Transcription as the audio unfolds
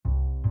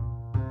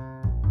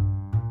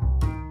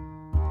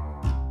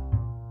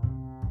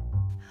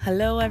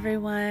Hello,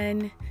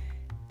 everyone.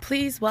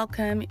 Please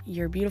welcome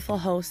your beautiful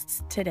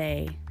hosts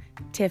today,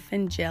 Tiff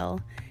and Jill,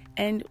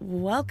 and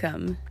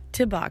welcome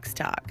to Box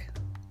Talk.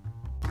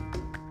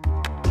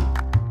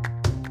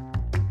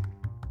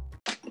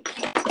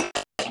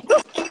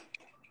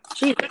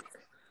 Gee.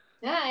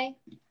 Hi.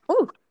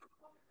 Ooh.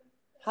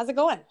 How's it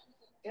going?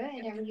 Good.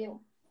 How are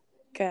you?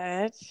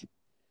 Good.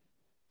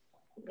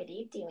 What are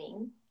you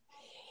doing?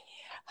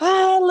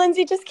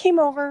 Lindsay just came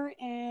over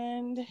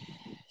and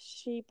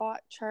she bought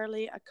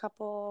Charlie a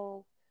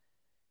couple,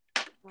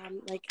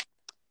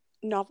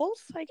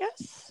 novels, I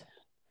guess.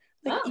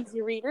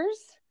 Easy readers.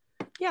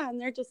 Yeah, and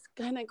they're just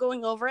kind of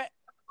going over it.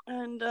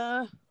 And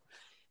the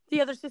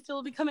other sister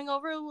will be coming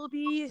over and we'll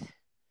be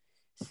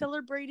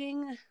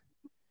celebrating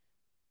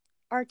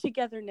our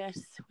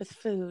togetherness with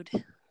food.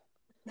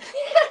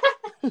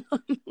 I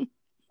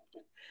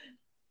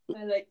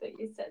like that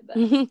you said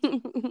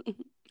that.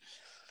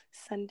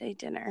 Sunday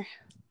dinner.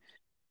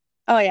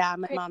 Oh yeah,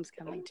 my mom's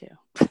coming too.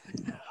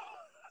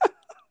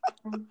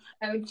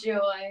 Oh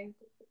joy.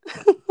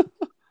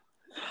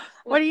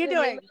 What are you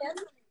doing?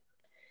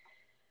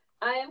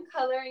 I am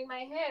coloring my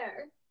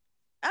hair.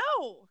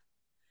 Oh,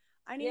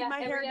 I need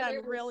my hair done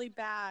week. really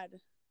bad.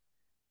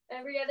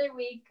 Every other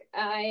week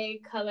I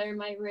color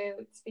my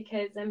roots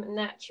because I'm a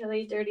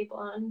naturally dirty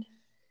blonde.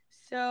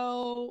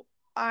 So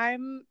I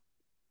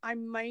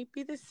might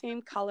be the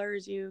same color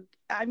as you.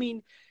 I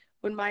mean,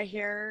 when my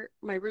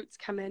roots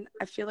come in,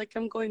 I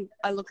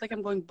look like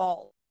I'm going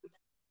bald.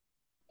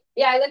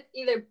 Yeah, I look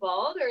either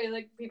bald or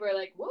people are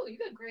like, whoa, you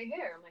got gray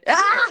hair. I'm like,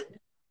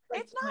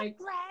 it's not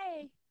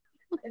gray.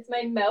 It's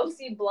my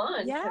mousy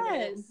blonde.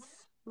 Yes.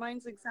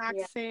 Mine's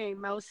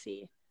same,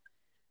 mousy.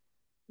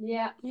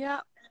 Yeah.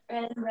 Yeah.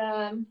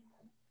 And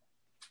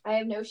I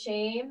have no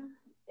shame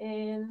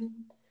in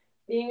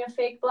being a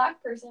fake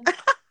black person.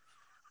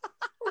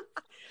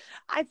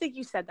 I think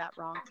you said that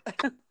wrong.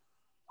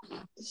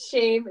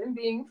 Shame in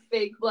being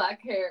fake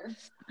black hair.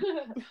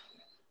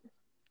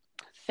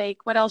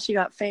 Fake. What else you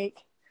got fake?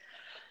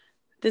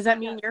 Does that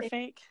mean you're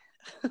fake?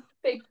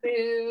 Fake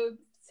boobs.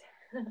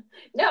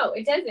 No,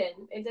 it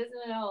doesn't. It doesn't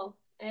at all.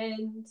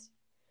 And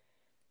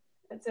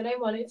that's what I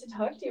wanted to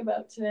talk to you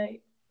about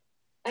tonight.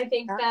 I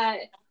think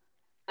that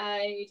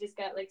I just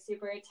got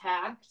super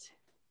attacked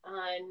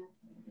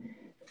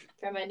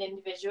from an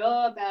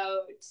individual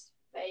about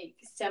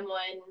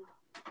someone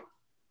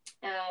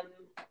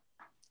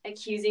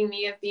accusing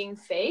me of being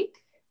fake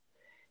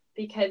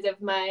because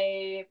of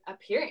my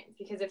appearance,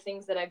 because of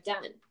things that I've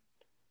done.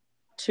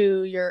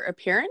 To your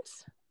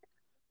appearance?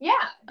 Yeah.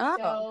 Oh.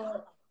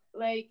 So,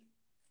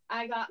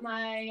 I got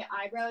my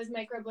eyebrows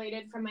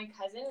microbladed from my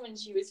cousin when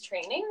she was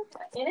training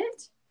in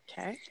it.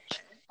 Okay.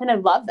 And I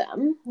love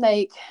them.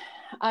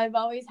 I've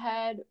always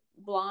had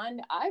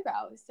blonde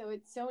eyebrows, so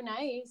it's so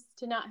nice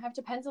to not have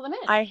to pencil them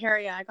in. I hear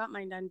you. I got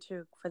mine done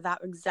too for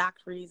that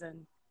exact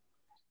reason.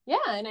 Yeah,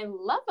 and I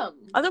love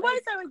them. Otherwise,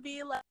 I would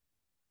be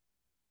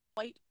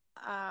white,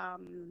 a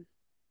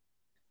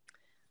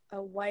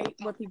white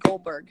Whoopi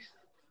Goldberg.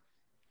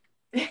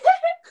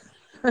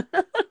 That's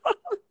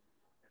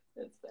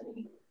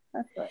funny.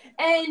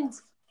 And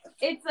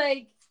it's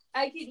I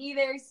could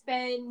either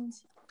spend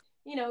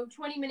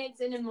 20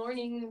 minutes in the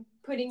morning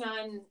putting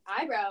on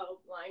eyebrow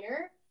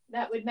liner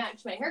that would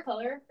match my hair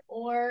color,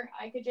 or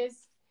I could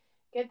just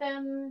get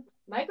them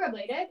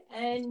microbladed,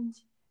 and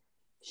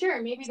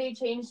sure, maybe they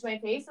changed my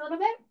face a little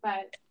bit,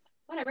 but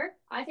whatever.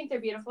 I think they're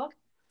beautiful.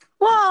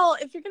 Well,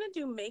 if you're gonna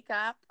do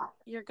makeup,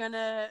 you're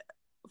gonna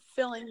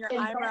fill in your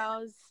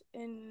eyebrows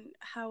in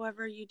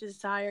however you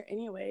desire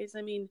anyways.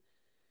 I mean,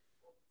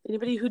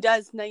 anybody who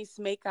does nice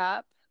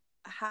makeup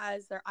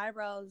has their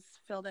eyebrows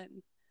filled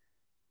in,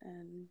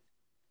 and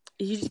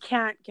you just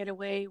can't get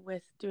away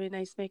with doing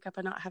nice makeup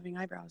and not having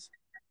eyebrows.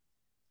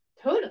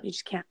 Totally. You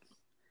just can't.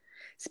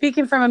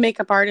 Speaking from a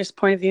makeup artist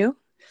point of view,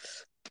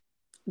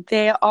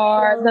 they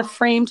are the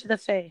frame to the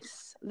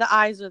face. The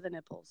eyes are the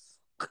nipples.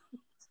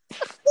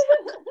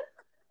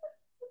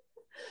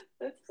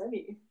 That's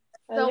funny.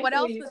 So what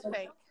else was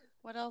fake?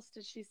 What else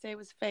did she say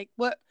was fake?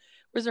 What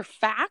was her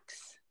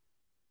facts?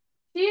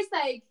 She's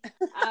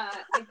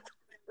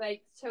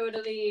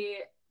totally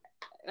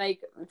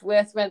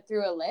went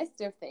through a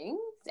list of things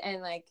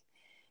and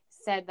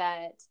said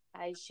that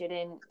I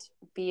shouldn't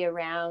be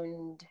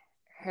around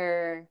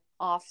her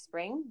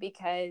offspring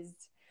because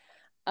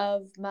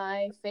of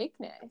my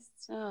fakeness.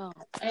 Oh.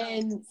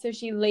 And so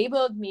she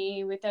labeled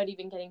me without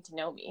even getting to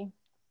know me.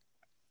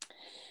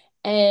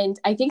 And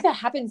I think that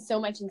happens so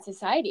much in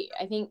society.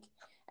 I think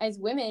as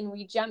women,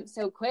 we jump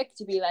so quick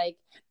to be like,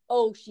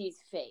 oh, she's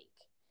fake.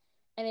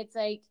 And it's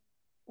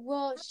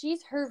well,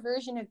 she's her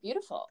version of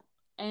beautiful.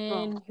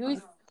 And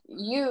who's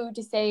you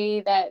to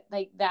say that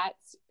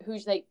that's who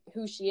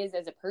she is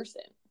as a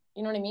person?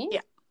 You know what I mean?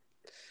 Yeah,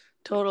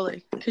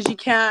 totally. Because you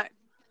can't.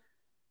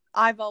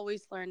 I've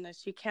always learned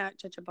this. You can't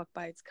judge a book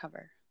by its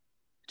cover.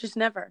 Just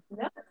never.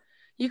 No.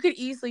 You could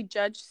easily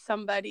judge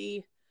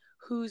somebody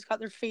who's got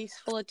their face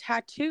full of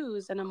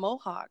tattoos and a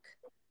mohawk.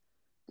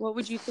 What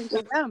would you think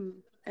of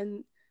them?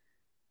 And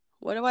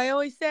what do I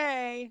always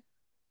say?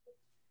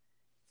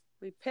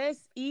 We piss,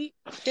 eat,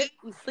 shit,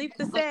 and sleep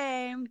the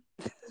same.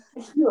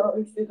 You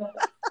always do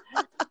that.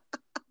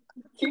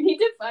 You need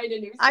to find a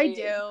new saying. I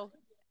do.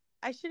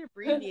 I should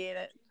abbreviate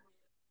it.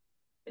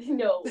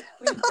 No,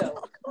 please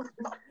don't.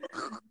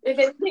 If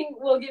anything,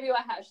 we'll give you a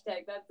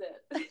hashtag. That's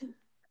it.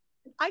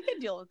 I can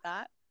deal with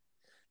that.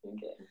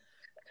 Okay.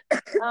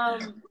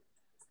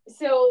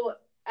 So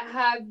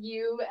have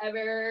you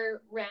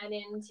ever ran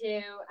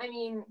into, I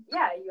mean,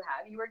 yeah, you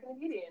have. You work in the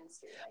beauty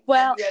industry. Like,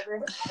 well, have you ever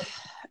had...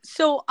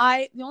 so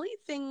the only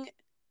thing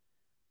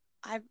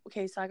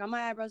so I got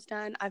my eyebrows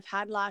done. I've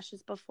had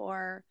lashes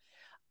before.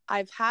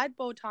 I've had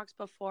Botox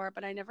before,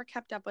 but I never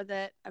kept up with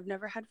it. I've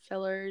never had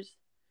fillers.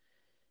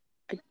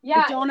 I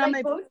don't like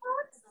have Botox,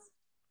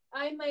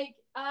 I'm like,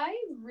 I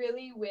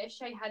really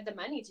wish I had the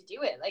money to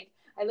do it. Like,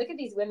 I look at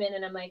these women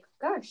and I'm like,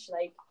 gosh,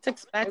 like, it's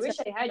expensive.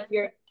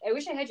 I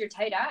wish I had your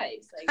tight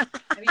eyes. Like,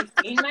 have you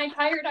seen my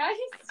tired eyes?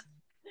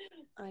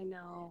 I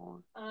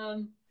know.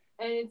 And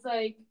it's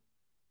like,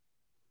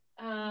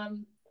 I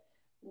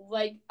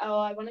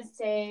want to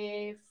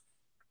say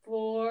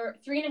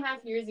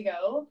 3.5 years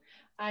ago,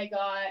 I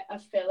got a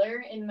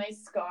filler in my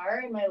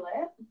scar in my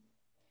lip.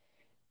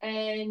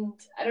 And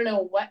I don't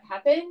know what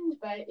happened,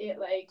 but it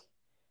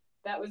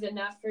that was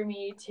enough for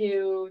me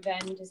to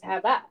then just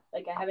have that.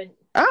 Like, I haven't.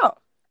 Oh.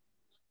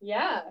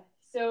 Yeah.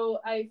 So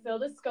I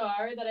filled a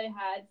scar that I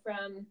had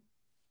from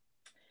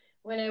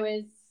when I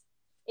was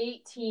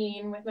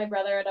 18 with my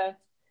brother at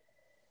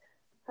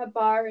a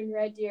bar in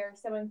Red Deer.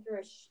 Someone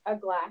threw a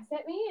glass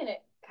at me and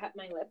it cut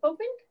my lip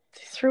open.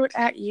 They threw it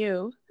at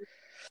you?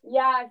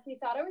 Yeah, she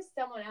thought it was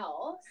someone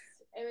else.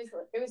 It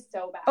was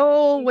so bad.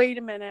 Oh, wait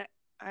a minute.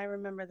 I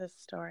remember this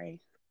story.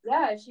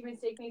 Yeah, she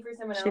mistook me for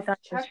someone else.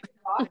 Chucked the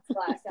box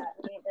glass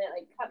at me and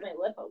it cut my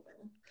lip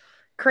open.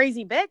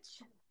 Crazy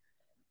bitch.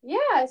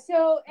 Yeah,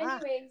 so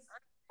anyways,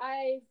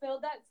 I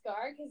filled that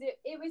scar because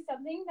it was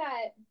something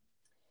that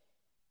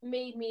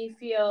made me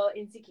feel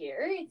insecure.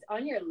 It's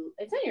on your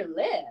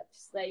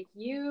lips. Like,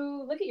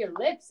 you look at your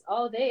lips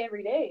all day,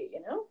 every day, you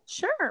know?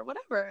 Sure,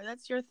 whatever.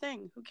 That's your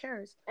thing. Who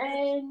cares?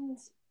 And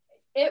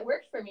it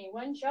worked for me.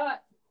 One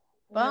shot.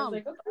 And Boom. I was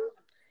like, okay.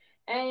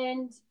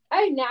 And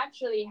I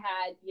naturally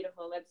had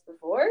beautiful lips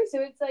before, so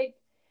it's like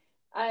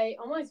I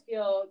almost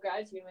feel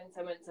gratitude when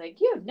someone's like,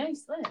 you have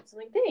nice lips. I'm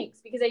like,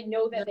 thanks, because I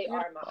know that they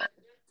are mine.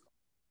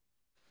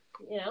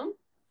 You know?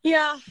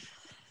 Yeah.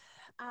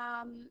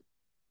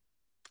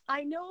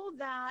 I know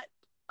that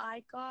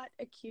I got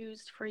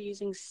accused for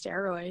using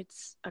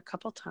steroids a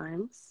couple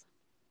times.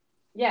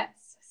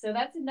 Yes. So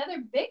that's another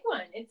big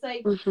one. It's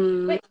like,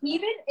 mm-hmm. But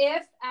even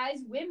if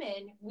as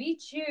women we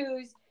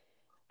choose,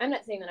 I'm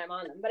not saying that I'm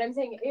on them, but I'm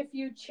saying if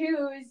you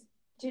choose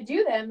to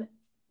do them,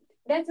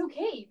 that's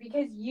okay,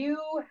 because you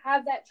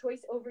have that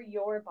choice over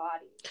your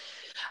body.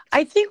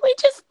 I think we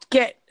just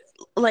get,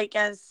 like,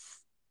 as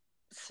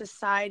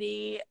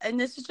society, and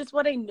this is just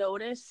what I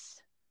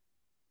notice,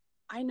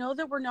 I know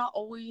that we're not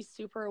always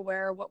super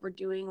aware of what we're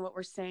doing, what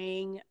we're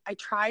saying. I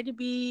try to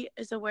be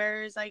as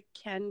aware as I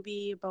can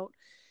be about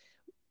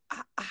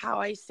how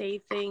I say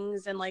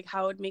things and like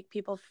how it would make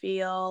people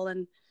feel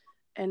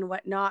and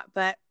whatnot,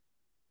 but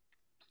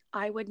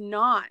I would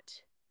not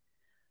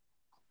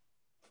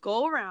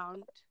go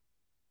around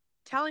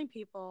telling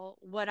people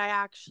what I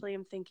actually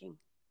am thinking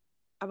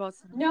about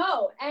something.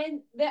 No,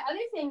 and the other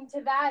thing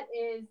to that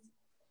is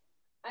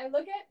I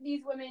look at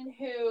these women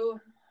who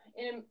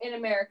in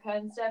America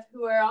and stuff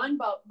who are on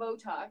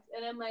Botox,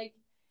 and I'm like,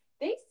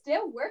 they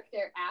still work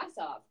their ass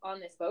off on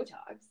this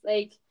Botox.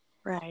 Like,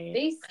 right.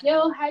 They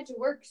still had to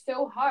work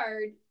so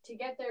hard to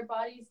get their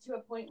bodies to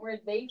a point where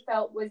they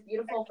felt was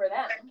beautiful for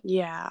them.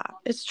 Yeah,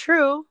 it's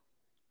true.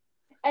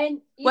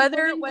 And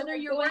whether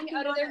you're working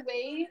out of their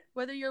way,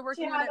 whether you're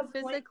working on it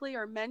physically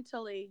or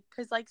mentally,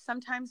 because like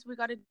sometimes we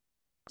got to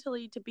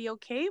mentally to be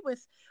okay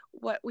with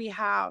what we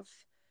have,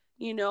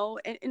 you know,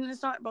 and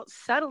it's not about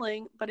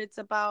settling, but it's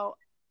about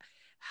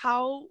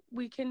how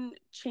we can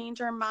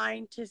change our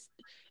mind to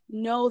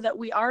know that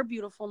we are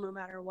beautiful no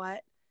matter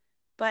what.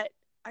 But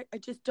I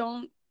just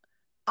don't,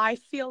 I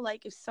feel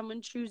like if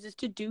someone chooses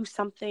to do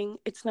something,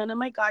 it's none of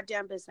my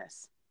goddamn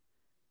business.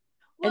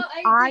 Well,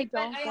 and I agree,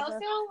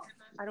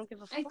 don't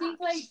give a fuck. I think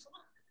like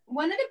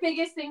one of the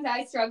biggest things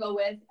I struggle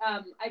with,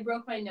 I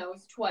broke my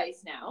nose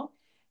twice now,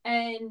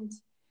 and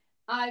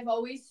I've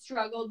always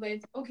struggled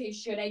with, okay,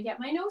 should I get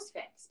my nose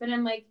fixed? But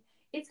I'm like,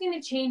 it's going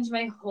to change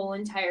my whole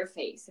entire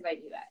face if I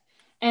do that.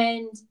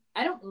 And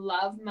I don't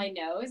love my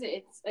nose.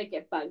 It's like,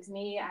 it bugs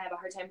me. I have a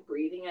hard time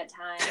breathing at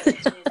times.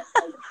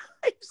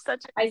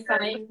 I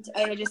find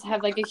I just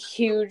have like a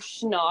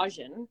huge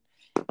schnozzin.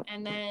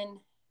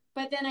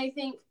 But then I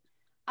think,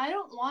 I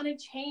don't want to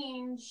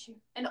change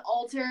and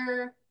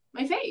alter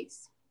my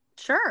face.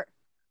 Sure.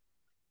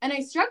 And I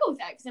struggle with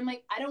that because I'm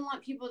like, I don't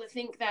want people to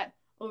think that,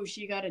 oh,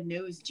 she got a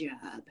nose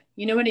job.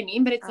 You know what I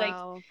mean? But it's like,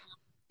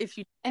 if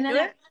you and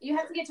then you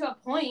have to get to a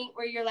point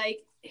where you're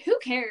like, who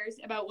cares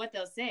about what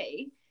they'll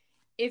say?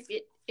 If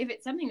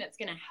it's something that's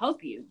going to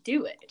help you,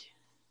 do it.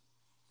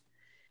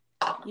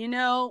 You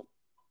know,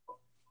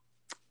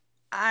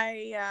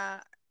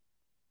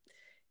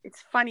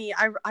 it's funny.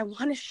 I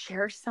want to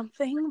share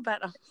something,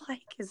 but I'm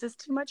like, is this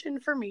too much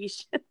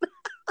information?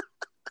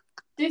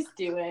 Just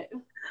do it.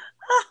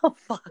 Oh,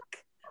 fuck.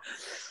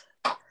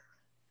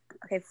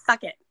 Okay,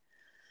 fuck it.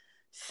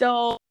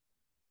 So,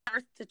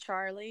 birth to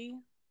Charlie.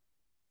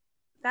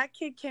 That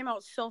kid came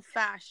out so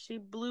fast. She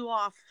blew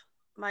off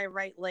my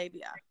right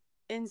labia,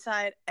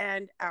 inside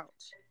and out.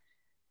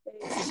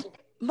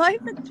 My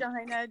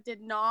vagina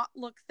did not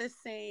look the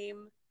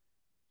same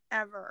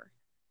ever.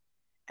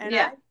 And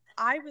Yeah.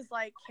 I was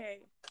like,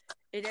 hey,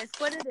 it is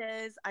what it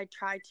is. I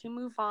tried to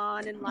move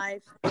on in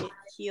life. It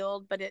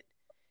healed, but it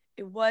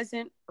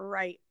wasn't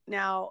right.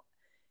 Now,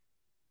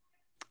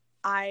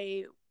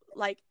 I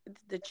like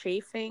the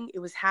chafing. It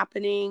was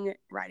happening.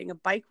 Riding a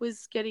bike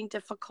was getting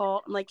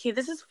difficult. I'm like, hey,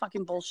 this is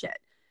fucking bullshit.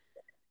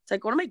 It's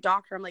like going to my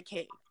doctor. I'm like,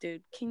 hey,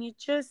 dude, can you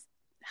just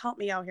help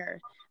me out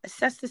here?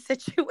 Assess the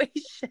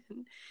situation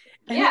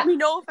and let me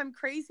know if I'm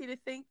crazy to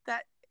think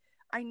that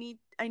I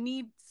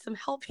need some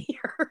help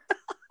here.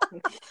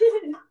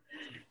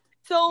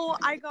 So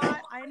I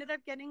ended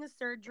up getting a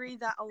surgery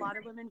that a lot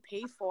of women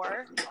pay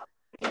for.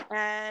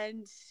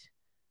 And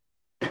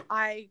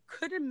I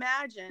couldn't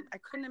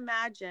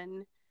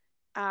imagine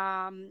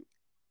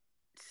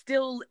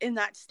still in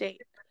that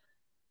state.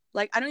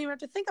 Like, I don't even have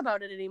to think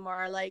about it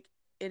anymore. Like,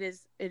 it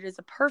is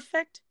a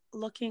perfect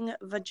looking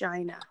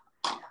vagina.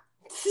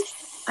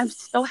 I'm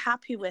so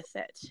happy with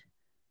it.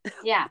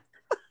 Yeah.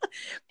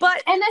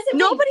 But and that's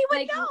nobody would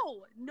like,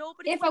 know.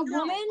 Nobody if would a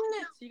woman know.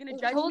 So you're gonna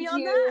judge me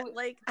on that?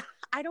 Like,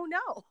 I don't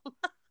know.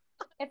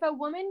 If a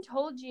woman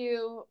told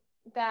you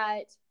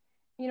that,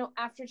 you know,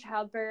 after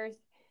childbirth,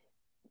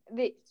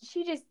 that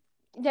she just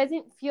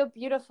doesn't feel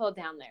beautiful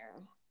down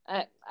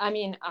there. I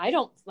mean, I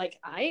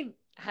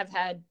have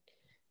had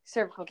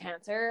cervical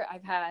cancer.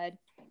 I've had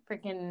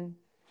freaking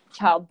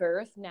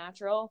childbirth,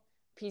 natural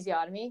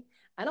episiotomy.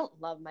 I don't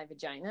love my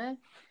vagina.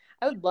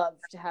 I would love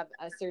to have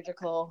a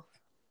surgical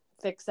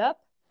fix up.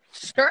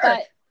 Sure.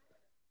 But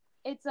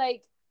it's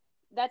like,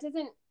 that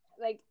doesn't,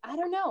 like, I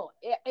don't know.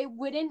 It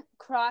wouldn't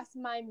cross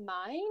my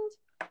mind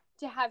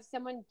to have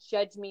someone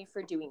judge me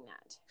for doing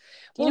that.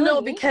 Well,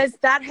 no, because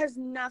that has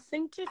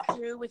nothing to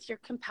do with your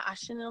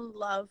compassion and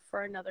love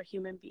for another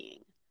human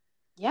being.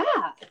 Yeah.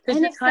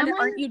 Because you're kind of,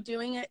 aren't you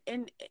doing it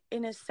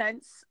in a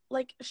sense,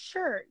 like,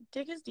 sure,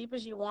 dig as deep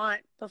as you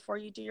want before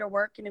you do your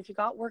work. And if you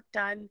got work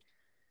done,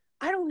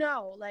 I don't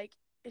know. Like,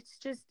 it's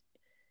just,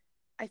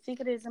 I think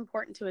it is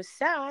important to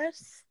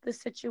assess the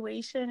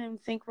situation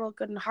and think real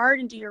good and hard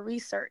and do your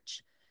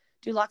research.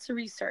 Do lots of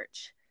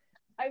research.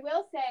 I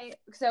will say,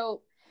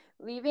 so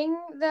leaving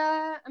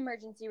the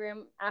emergency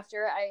room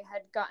after I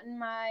had gotten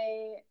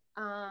my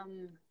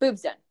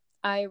boobs done,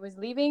 I was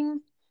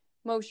leaving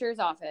Mosher's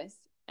office,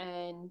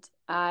 and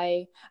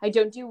I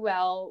don't do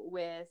well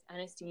with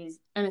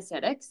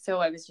anesthetics, so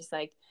I was just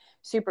like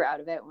super out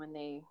of it when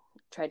they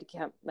tried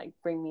to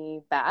bring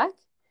me back.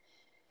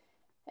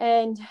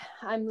 And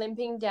I'm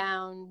limping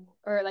down,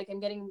 or like I'm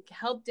getting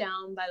helped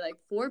down by like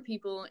 4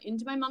 people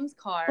into my mom's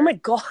car. Oh my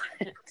God.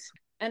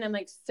 And I'm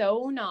like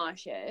so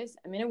nauseous.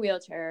 I'm in a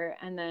wheelchair.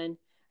 And then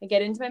I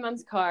get into my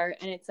mom's car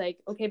and it's like,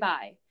 okay,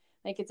 bye.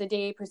 Like, it's a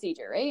day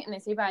procedure, right? And they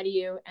say bye to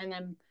you. And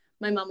then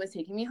my mom was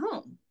taking me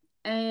home.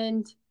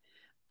 And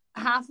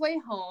halfway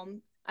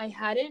home, I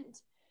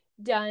hadn't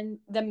done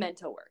the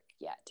mental work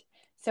yet.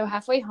 So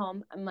halfway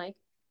home, I'm like,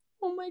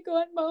 oh my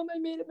God, Mom, I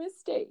made a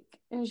mistake.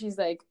 And she's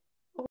like,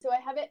 so I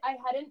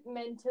hadn't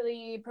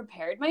mentally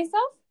prepared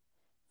myself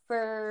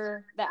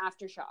for the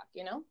aftershock,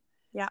 you know?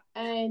 Yeah.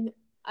 And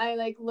I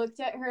like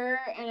looked at her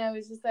and I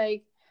was just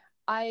like,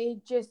 I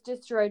just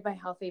destroyed my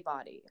healthy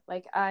body.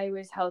 Like, I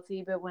was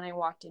healthy, but when I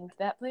walked into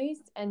that place,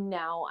 and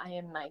now I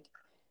am like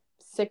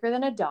sicker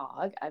than a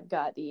dog. I've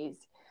got these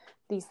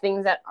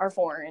things that are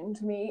foreign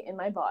to me in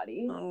my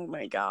body. Oh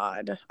my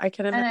God. I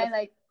can imagine. And I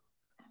like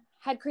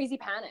had crazy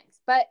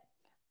panics. But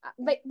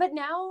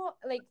now,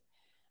 like,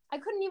 I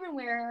couldn't even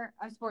wear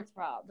a sports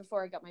bra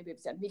before I got my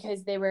boobs done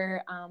because they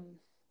were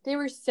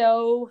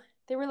so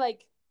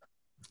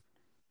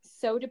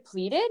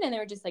depleted, and they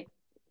were just like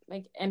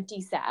empty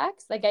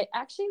sacks. Like, I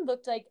actually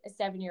looked like a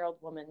 7-year-old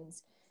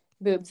woman's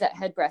boobs that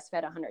had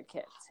breastfed 100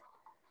 kids.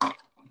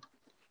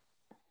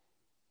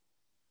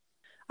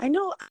 I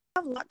know I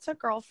have lots of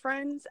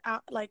girlfriends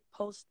out like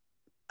post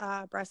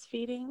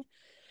breastfeeding,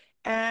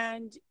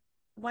 and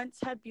once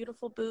had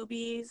beautiful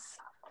boobies,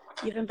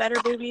 even better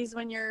boobies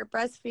when you're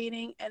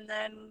breastfeeding, and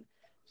then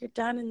you're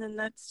done, and then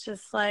that's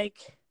just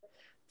like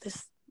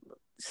this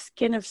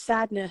skin of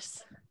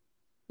sadness.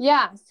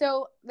 Yeah,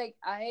 so like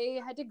I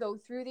had to go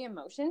through the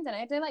emotions, and I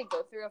had to like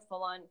go through a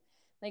full-on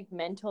like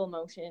mental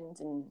emotions,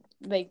 and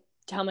like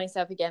tell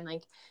myself again,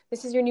 like,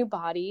 this is your new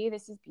body,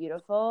 this is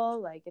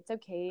beautiful, like, it's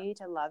okay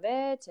to love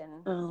it,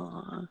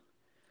 and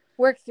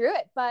work through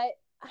it. But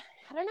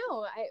I don't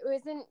know,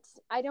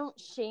 I don't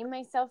shame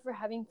myself for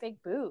having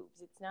fake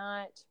boobs. It's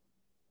not,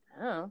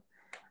 I don't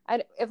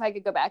know. If I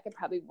could go back, I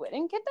probably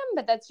wouldn't get them,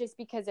 but that's just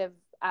because of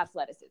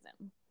athleticism.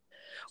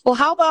 Well,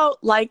 how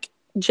about like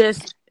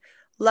just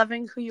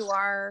loving who you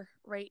are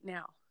right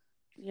now?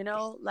 You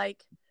know,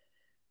 like,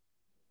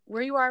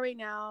 where you are right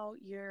now,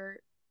 you're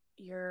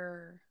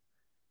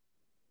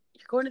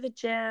going to the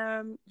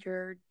gym,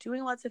 you're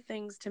doing lots of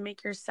things to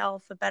make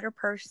yourself a better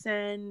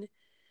person.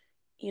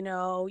 You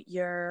know,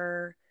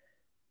 you're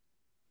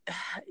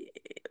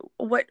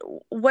what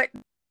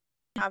you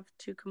have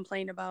to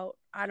complain about?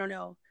 I don't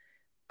know.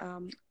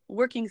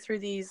 Working through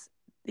these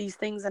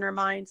things in our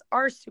minds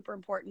are super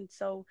important.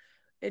 So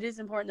it is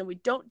important that we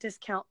don't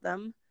discount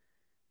them,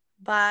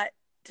 but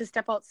to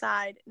step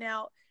outside.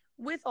 Now,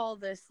 with all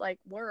this like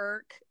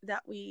work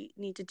that we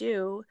need to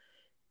do,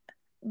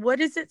 what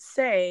does it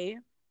say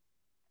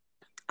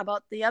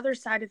about the other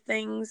side of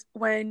things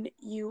when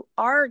you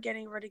are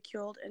getting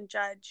ridiculed and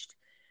judged,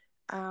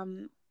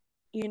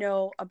 you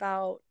know,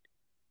 about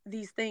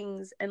these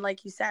things? And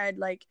like you said,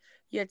 like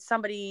you had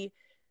somebody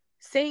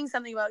saying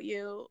something about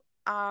you.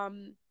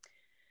 And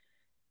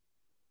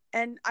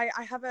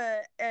I have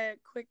a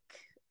quick,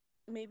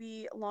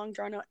 maybe long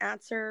drawn out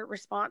answer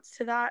response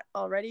to that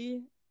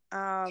already.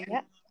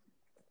 Yeah.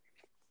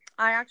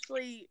 I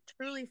actually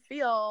truly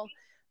feel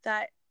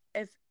that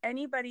if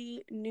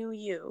anybody knew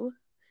you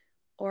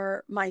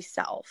or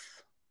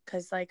myself,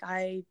 because like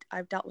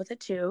I've dealt with it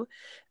too,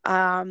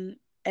 and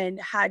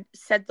had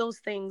said those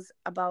things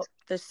about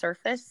the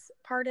surface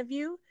part of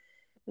you,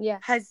 Yeah.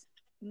 has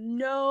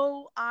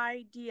no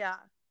idea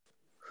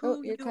Oh,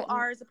 who you're you cutting.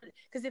 are as a person.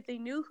 Because if they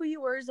knew who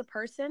you were as a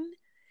person,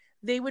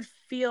 they would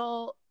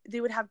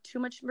have too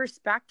much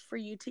respect for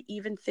you to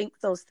even think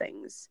those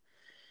things.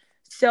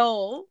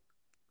 So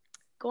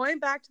going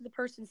back to the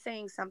person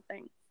saying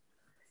something,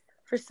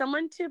 for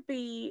someone to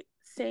be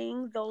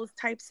saying those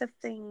types of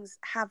things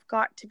have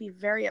got to be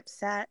very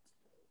upset.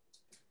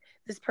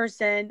 This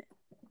person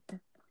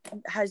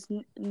has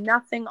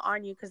nothing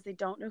on you because they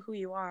don't know who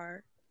you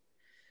are.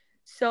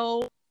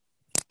 So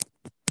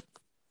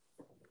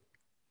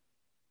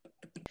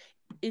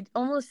it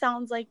almost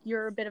sounds like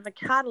you're a bit of a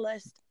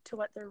catalyst to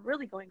what they're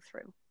really going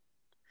through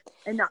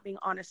and not being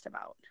honest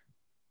about.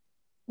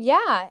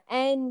 Yeah.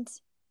 And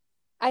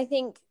I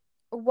think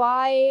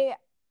why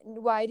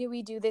do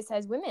we do this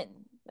as women?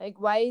 Like,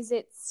 why is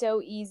it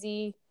so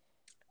easy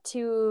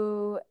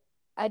to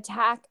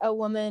attack a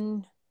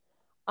woman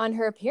on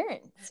her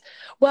appearance?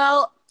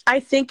 Well, I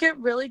think it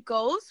really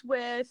goes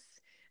with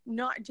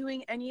not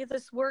doing any of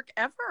this work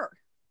ever.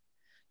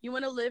 You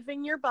want to live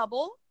in your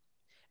bubble,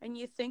 and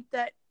you think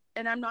that,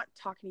 and I'm not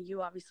talking to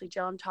you, obviously,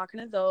 Jill. I'm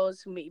talking to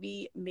those who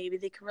maybe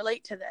they can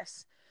relate to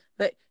this,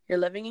 but you're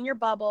living in your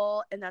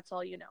bubble, and that's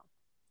all you know.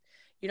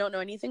 You don't know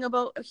anything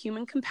about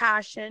human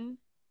compassion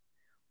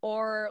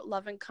or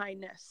love and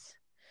kindness.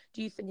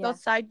 Do you think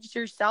outside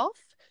yourself?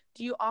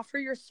 Do you offer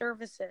your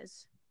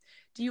services?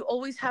 Do you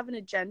always have an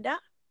agenda?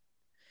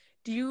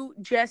 Do you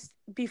just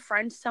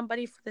befriend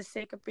somebody for the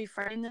sake of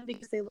befriending them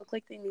because they look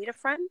like they need a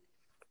friend?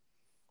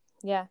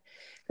 Yeah.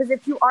 Because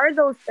if you are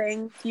those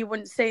things, you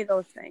wouldn't say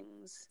those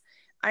things.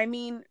 I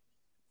mean,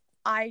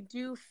 I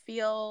do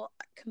feel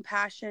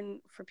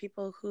compassion for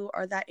people who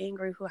are that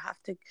angry, who have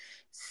to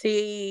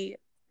see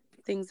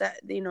things that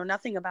they know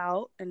nothing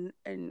about and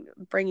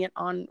bring it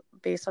on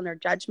based on their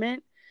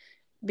judgment,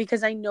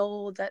 because I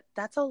know that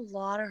that's a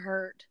lot of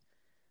hurt.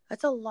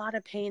 That's a lot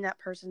of pain that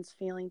person's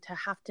feeling, to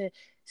have to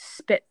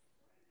spit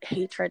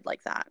hatred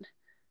like that.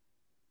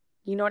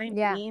 You know what I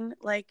mean?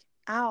 Like,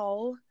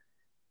 ow.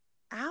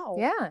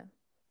 Yeah.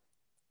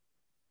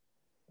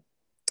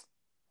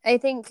 I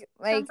think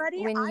like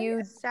Somebody when I you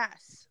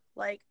assess,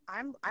 like,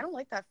 I don't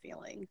like that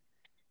feeling.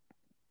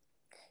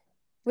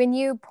 When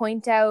you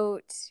point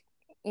out,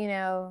 you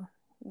know,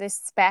 this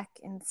speck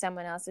in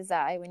someone else's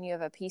eye when you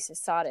have a piece of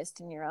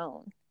sawdust in your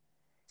own.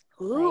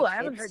 Ooh, Like, I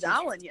haven't heard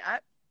that one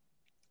yet.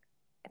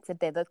 It's a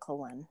biblical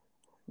one.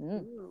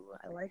 Ooh,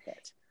 I like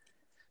it.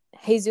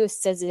 Jesus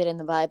says it in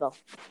the Bible.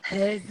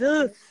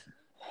 Jesus.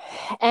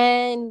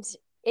 And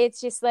it's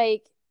just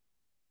like,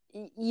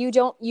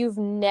 you've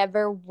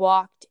never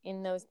walked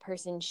in those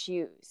person's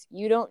shoes.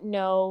 You don't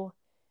know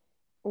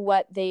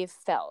what they've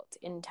felt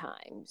in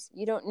times.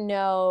 You don't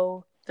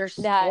know their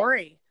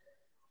story.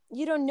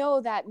 You don't know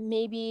that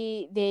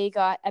maybe they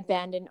got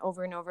abandoned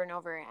over and over and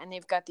over, and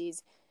they've got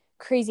these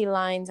crazy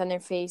lines on their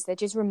face that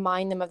just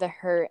remind them of the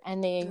hurt,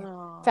 and they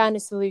found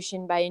a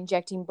solution by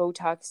injecting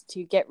Botox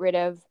to get rid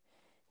of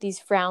these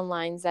frown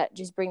lines that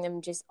just bring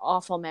them just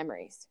awful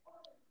memories.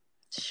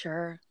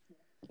 Sure.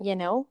 You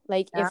know,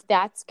 like, if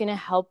that's going to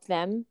help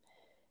them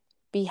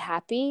be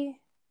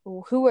happy,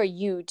 who are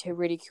you to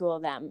ridicule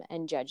them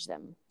and judge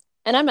them?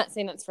 And I'm not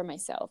saying that's for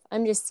myself.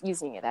 I'm just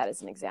using that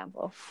as an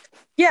example.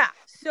 Yeah.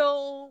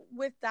 So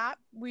with that,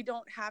 we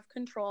don't have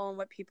control on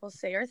what people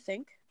say or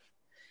think.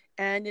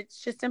 And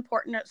it's just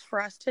important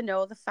for us to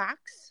know the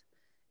facts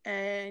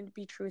and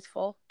be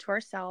truthful to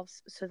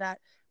ourselves, so that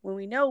when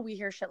we know we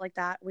hear shit like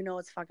that, we know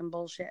it's fucking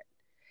bullshit.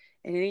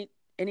 And it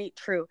ain't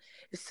true.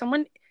 If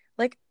someone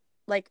like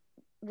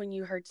when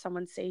you heard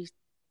someone say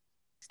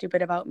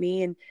stupid about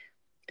me, and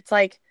it's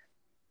like,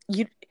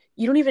 you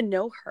don't even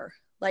know her.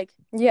 Like,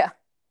 yeah.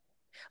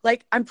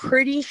 Like, I'm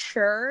pretty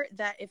sure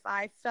that if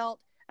I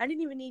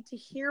didn't even need to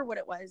hear what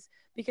it was,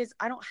 because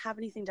I don't have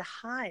anything to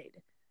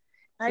hide.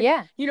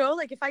 Yeah. You know,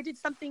 like if I did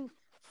something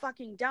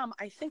fucking dumb,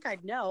 I think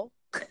I'd know.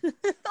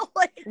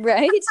 Like,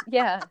 right?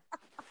 Yeah.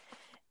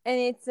 And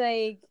it's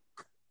like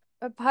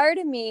a part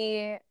of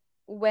me,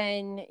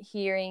 when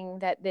hearing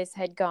that this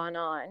had gone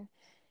on,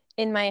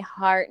 in my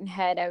heart and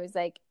head, I was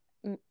like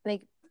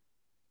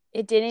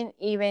it didn't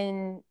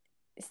even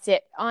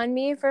sit on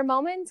me for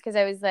moments, because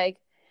I was like,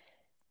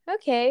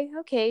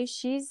 okay,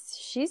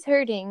 she's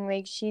hurting.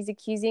 Like, she's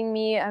accusing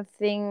me of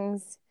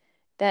things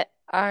that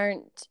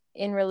aren't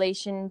in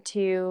relation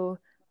to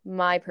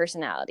my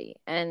personality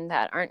and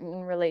that aren't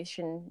in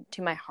relation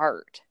to my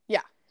heart.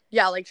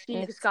 Yeah, like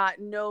she's got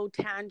no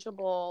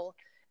tangible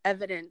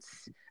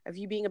evidence of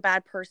you being a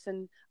bad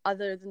person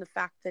other than the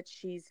fact that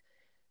she's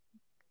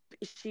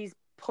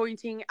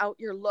pointing out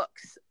your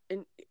looks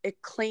and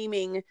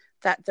claiming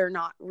that they're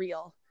not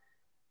real.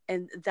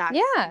 And that's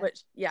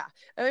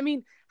I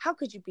mean, how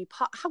could you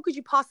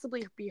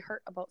possibly be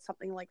hurt about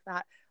something like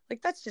that?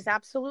 Like, that's just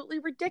absolutely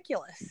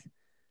ridiculous.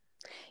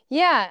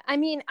 Yeah, I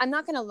mean, I'm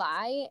not gonna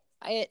lie,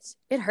 it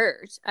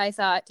hurt. I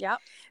thought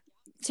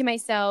to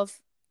myself,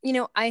 you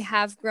know, I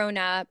have grown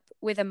up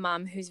with a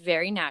mom who's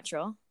very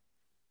natural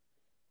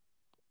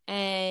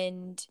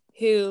and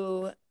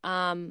who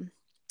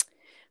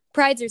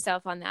prides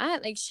herself on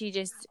that. Like, she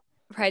just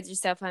prides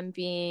herself on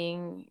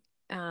being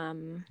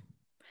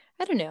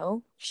I don't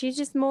know, she's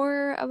just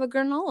more of a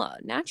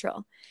granola,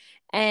 natural.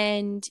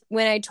 And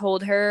when I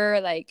told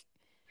her, like,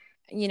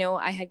 you know,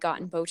 I had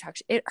gotten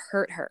Botox, it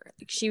hurt her.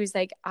 Like, she was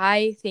like,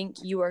 I think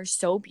you are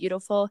so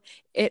beautiful.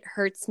 It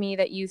hurts me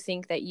that you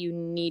think that you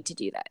need to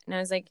do that. And I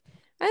was like,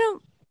 I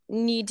don't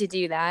need to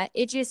do that.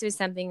 It just was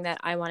something that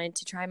I wanted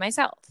to try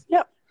myself.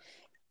 Yep.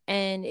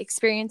 And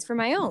experience for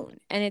my own.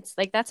 And it's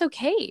like, that's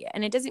okay.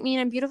 And it doesn't mean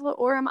I'm beautiful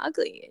or I'm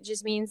ugly. It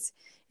just means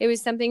it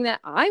was something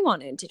that I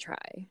wanted to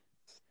try.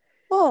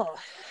 Oh,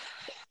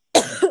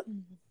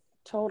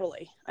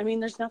 totally. I mean,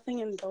 there's nothing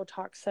in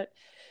Botox that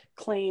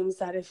claims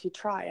that if you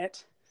try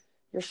it,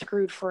 you're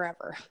screwed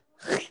forever.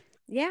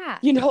 Yeah.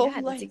 You know,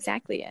 yeah, that's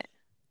exactly it.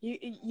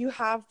 You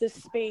have this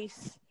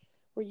space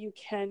where you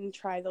can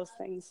try those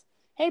things.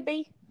 Hey,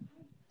 B.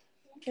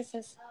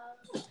 Kisses.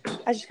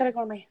 I just gotta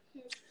go in my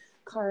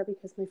car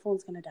because my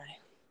phone's gonna die.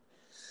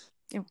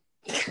 Oh.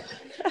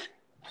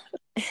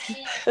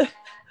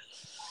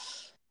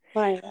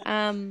 Right.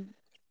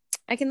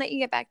 I can let you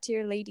get back to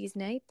your ladies'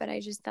 night, but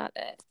I just thought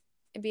that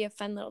it'd be a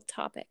fun little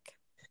topic.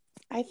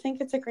 I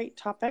think it's a great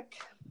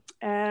topic.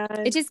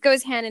 And it just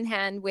goes hand in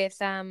hand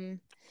with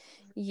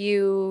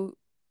you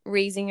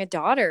raising a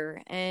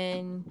daughter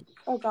and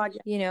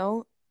you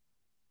know,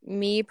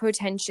 me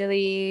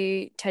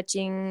potentially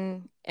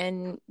touching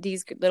and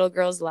these little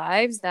girls'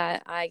 lives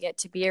that I get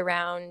to be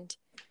around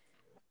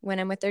when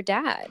I'm with their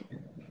dad.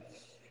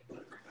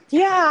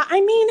 Yeah,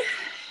 I mean,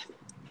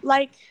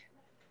 like,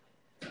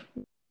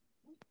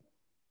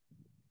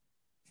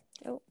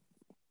 oh,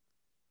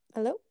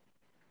 hello?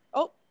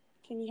 Oh,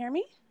 can you hear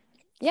me?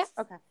 Yeah.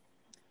 Okay.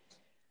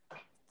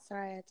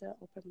 Sorry, I had to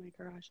open my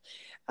garage.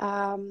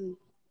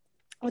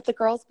 With the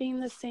girls being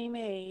the same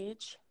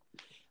age,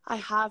 I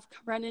have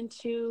run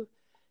into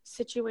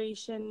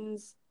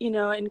situations, you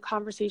know, in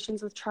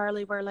conversations with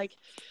Charlie where, like,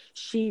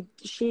 she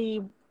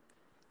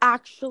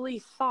actually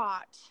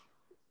thought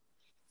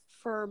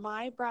for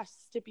my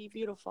breasts to be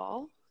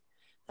beautiful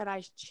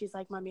that she's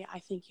like, Mommy, I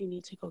think you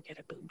need to go get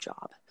a boob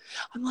job.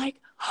 I'm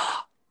like,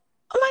 oh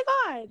my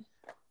God.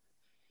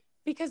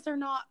 Because they're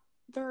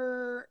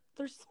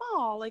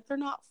small, like they're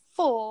not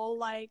full,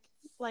 like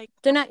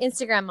they're not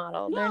Instagram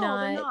model. No, they're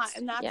not.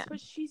 And that's what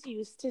she's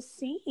used to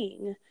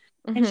seeing.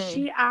 Mm-hmm. And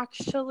she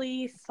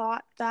actually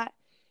thought that,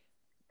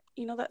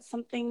 you know, that's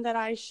something that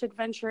I should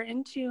venture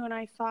into. And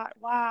I thought,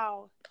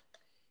 wow,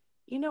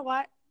 you know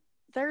what?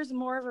 There's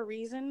more of a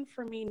reason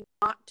for me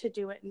not to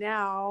do it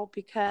now,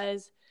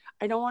 because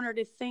I don't want her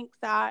to think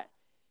that,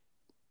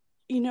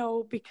 you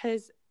know,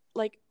 because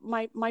like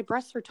my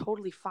breasts are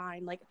totally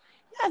fine. Like,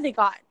 yeah, they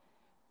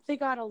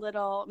got a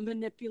little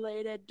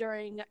manipulated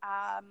during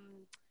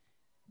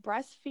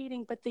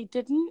breastfeeding, but they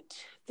didn't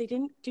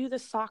do the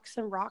socks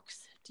and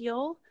rocks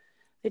deal.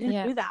 They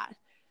didn't do that.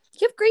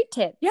 You have great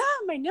tits. Yeah,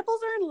 my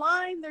nipples are in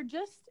line. They're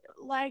just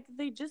like,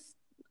 I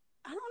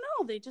don't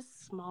know, they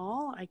just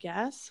small, I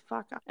guess.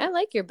 Fuck. I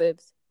like your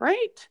boobs.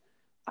 Right?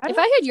 If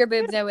I had your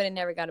boobs, I would have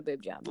never got a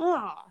boob job.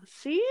 Oh,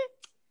 see?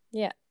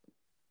 Yeah.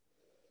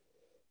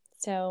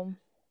 So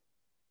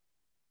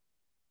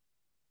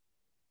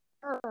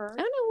I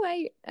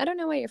don't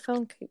know why your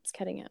phone keeps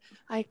cutting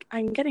out.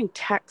 I'm getting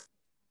text.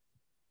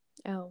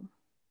 Oh,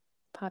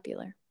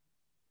 popular.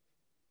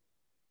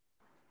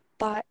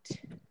 But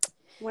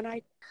when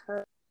I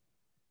heard,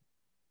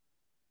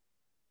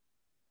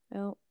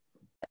 oh,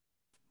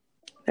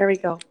 there we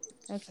go.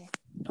 Okay.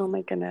 Oh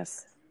my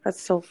goodness,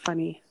 that's so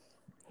funny.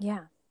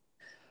 Yeah.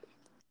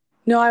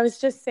 No, I was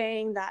just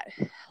saying that,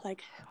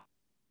 like,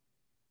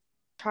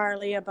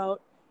 Charlie,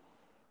 about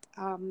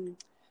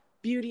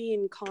beauty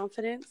and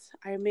confidence.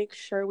 I make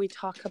sure we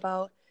talk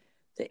about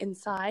the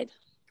inside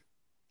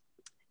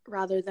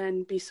rather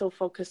than be so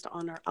focused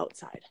on our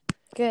outside.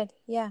 Good.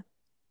 Yeah.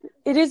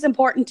 it is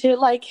important to,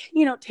 like,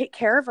 take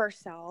care of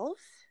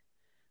ourselves,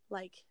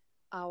 like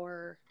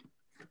our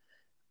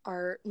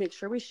make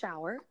sure we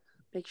shower,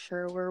 make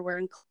sure we're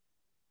wearing.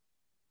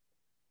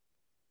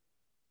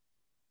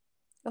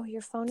 Oh,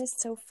 your phone is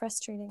so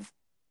frustrating.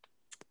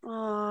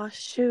 Oh,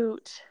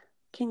 shoot.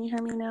 Can you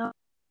hear me now?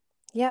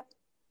 Yep.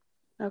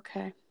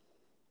 Okay.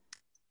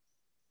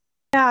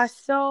 Yeah,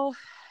 so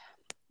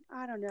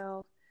I don't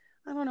know.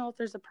 I don't know if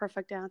there's a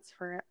perfect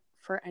answer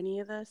for any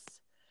of this.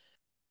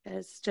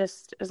 It's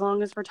just, as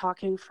long as we're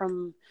talking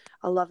from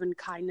a love and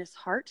kindness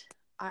heart,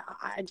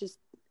 I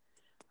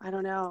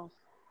don't know.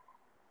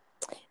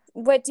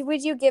 What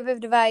would you give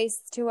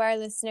advice to our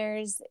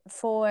listeners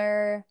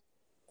for,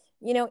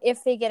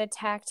 if they get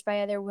attacked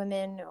by other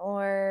women,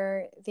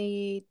 or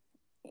they,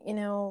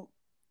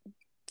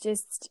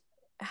 just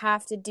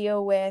have to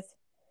deal with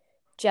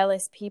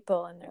jealous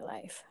people in their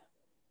life?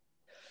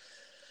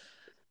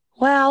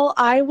 Well,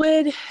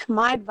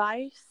 my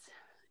advice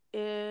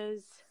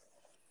is,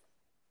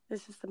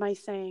 this is my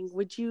saying,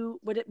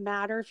 would it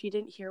matter if you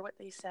didn't hear what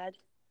they said?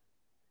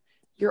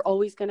 You're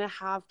always going to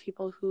have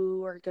people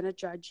who are going to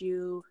judge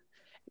you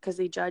because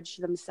they judge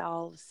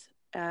themselves,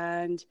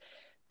 and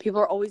people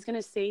are always going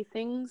to say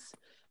things,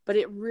 but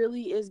it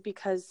really is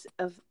because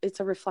it's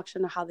a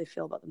reflection of how they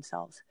feel about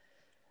themselves.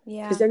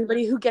 Yeah. Because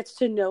anybody who gets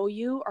to know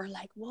you are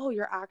like, whoa,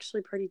 you're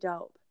actually pretty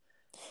dope.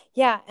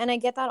 Yeah, and I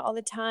get that all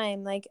the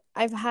time. Like,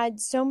 I've had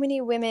so many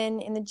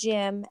women in the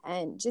gym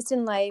and just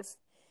in life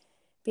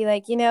be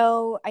like,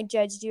 I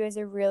judged you as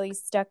a really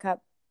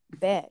stuck-up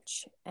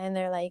bitch. And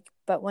they're like,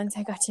 but once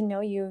I got to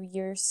know you,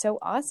 you're so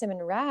awesome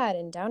and rad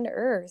and down to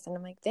earth. And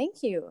I'm like,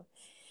 thank you.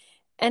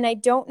 And I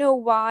don't know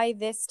why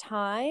this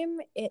time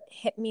it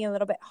hit me a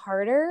little bit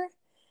harder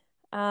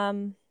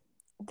than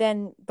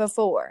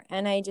before.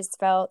 And I just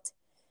felt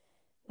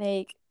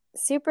like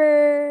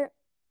super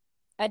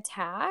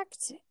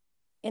attacked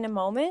in a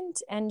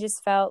moment, and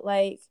just felt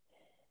like,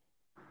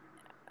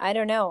 I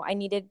don't know, I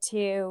needed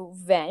to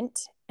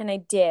vent, and I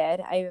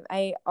did.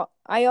 I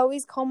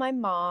always call my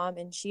mom,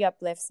 and she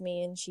uplifts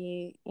me, and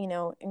she,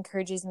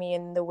 encourages me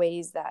in the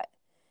ways that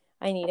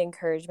I need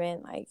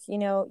encouragement. Like,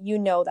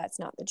 that's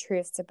not the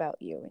truth. It's about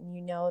you,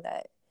 and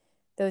that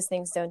those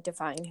things don't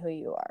define who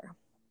you are.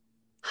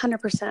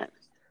 100%.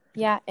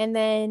 Yeah, and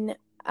then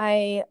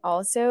I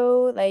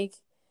also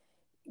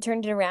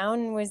turned it around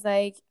and was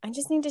like, I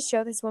just need to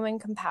show this woman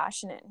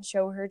compassion and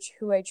show her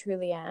who I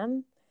truly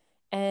am.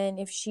 And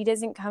if she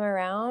doesn't come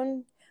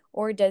around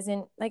or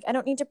doesn't, I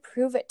don't need to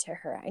prove it to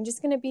her. I'm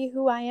just going to be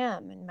who I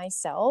am and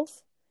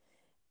myself,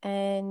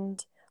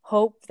 and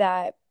hope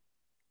that,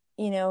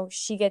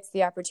 she gets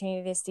the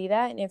opportunity to see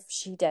that. And if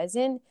she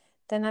doesn't,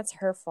 then that's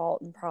her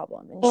fault and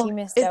problem. And she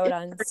missed out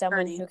on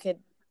someone who could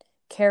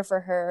care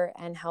for her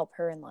and help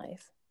her in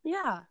life.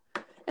 Yeah.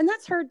 And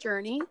that's her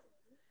journey.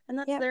 And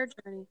that's their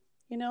journey.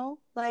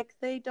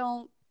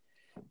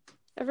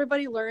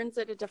 Everybody learns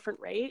at a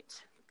different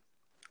rate,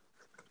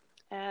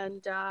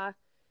 and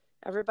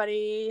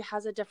everybody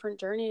has a different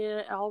journey,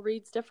 and it all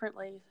reads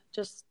differently,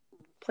 just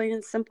plain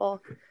and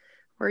simple.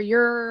 Where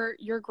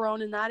you're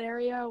grown in that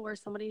area, where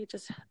somebody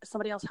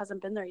else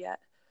hasn't been there yet.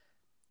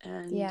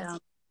 And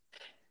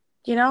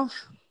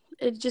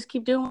it just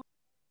keep doing.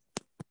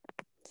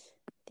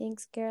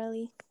 Thanks,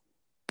 girly.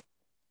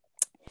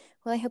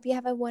 Well, I hope you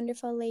have a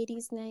wonderful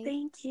ladies' night.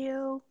 Thank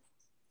you.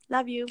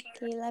 Love you.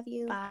 Okay, love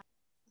you. Bye.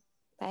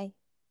 Bye.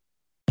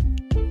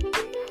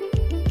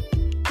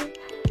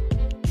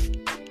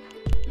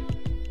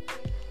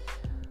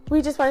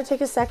 We just want to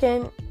take a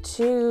second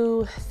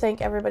to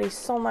thank everybody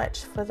so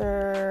much for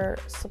their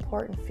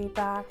support and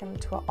feedback,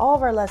 and to all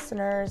of our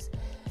listeners.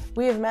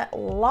 We have met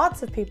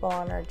lots of people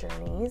on our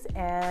journeys,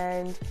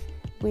 and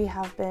we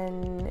have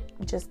been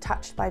just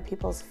touched by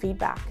people's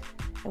feedback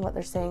and what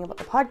they're saying about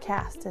the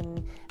podcast,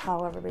 and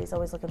how everybody's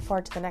always looking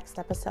forward to the next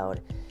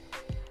episode.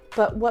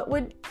 But what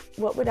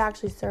would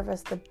actually serve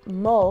us the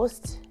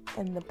most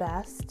and the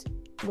best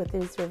with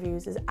these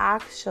reviews is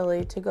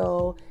actually to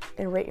go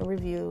and rate and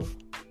review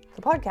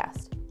the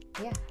podcast.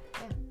 Yeah.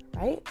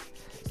 Right?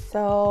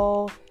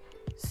 So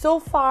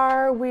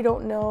far we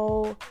don't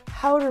know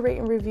how to rate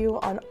and review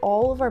on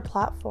all of our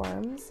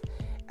platforms.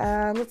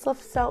 Let's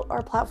list out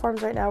our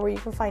platforms right now where you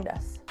can find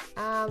us.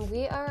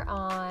 We are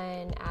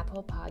on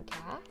Apple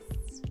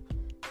Podcasts.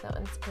 That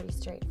one's pretty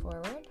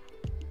straightforward.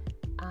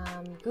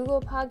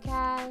 Google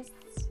Podcasts.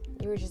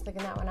 You were just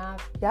looking that one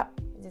up. Yep.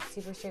 Is it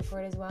super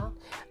straightforward as well?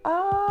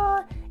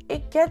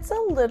 It gets a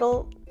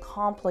little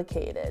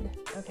complicated.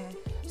 Okay.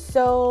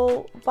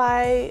 So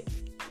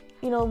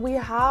we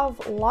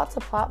have lots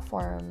of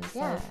platforms.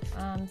 Yeah.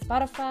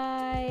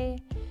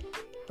 Spotify,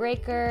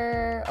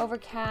 Breaker,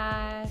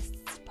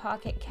 Overcast,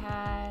 Pocket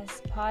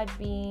Cast,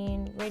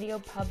 Podbean, Radio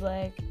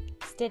Public,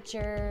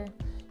 Stitcher.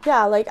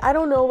 Yeah, I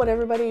don't know what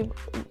everybody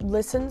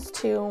listens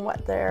to and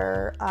what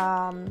they're,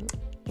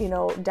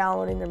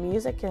 downloading their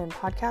music and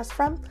podcasts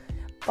from.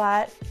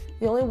 But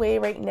the only way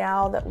right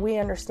now that we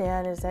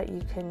understand is that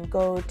you can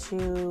go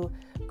to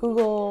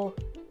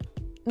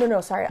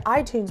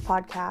iTunes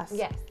Podcast.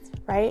 Yes.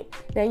 Right?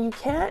 Now you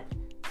can't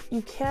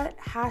you can't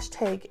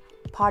hashtag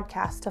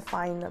podcasts to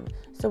find them.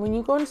 So when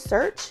you go and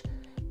search,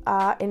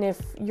 and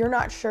if you're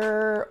not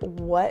sure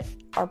what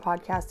our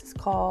podcast is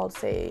called,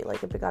 say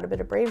like if we got a bit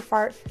of brain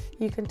fart,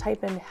 you can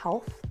type in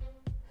health.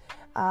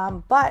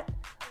 But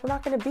we're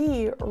not going to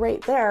be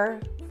right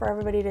there for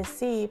everybody to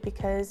see,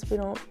 because we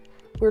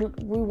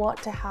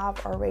want to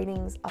have our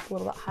ratings up a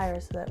little bit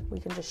higher so that we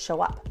can just show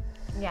up.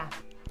 Yeah.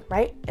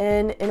 Right?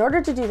 And in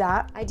order to do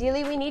that,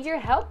 ideally we need your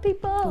help,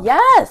 people.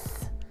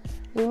 Yes!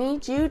 We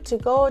need you to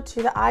go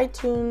to the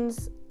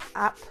iTunes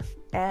app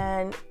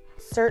and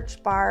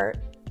search bar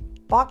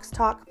Box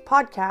Talk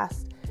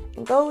Podcast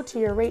and go to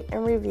your rate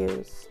and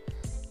reviews.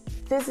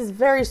 This is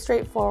very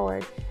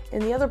straightforward. In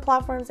the other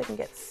platforms, it can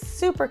get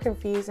super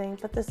confusing,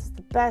 but this is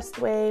the best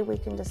way we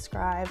can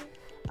describe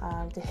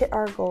to hit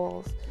our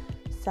goals.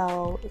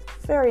 So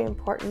it's very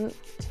important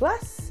to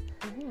us.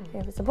 Mm-hmm.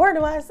 If it's important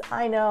to us,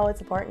 I know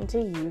it's important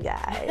to you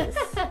guys.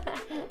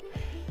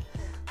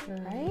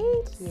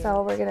 Right?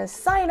 So we're going to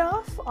sign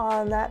off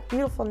on that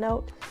beautiful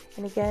note.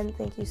 And again,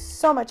 thank you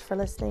so much for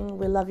listening.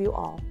 We love you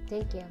all.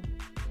 Thank you.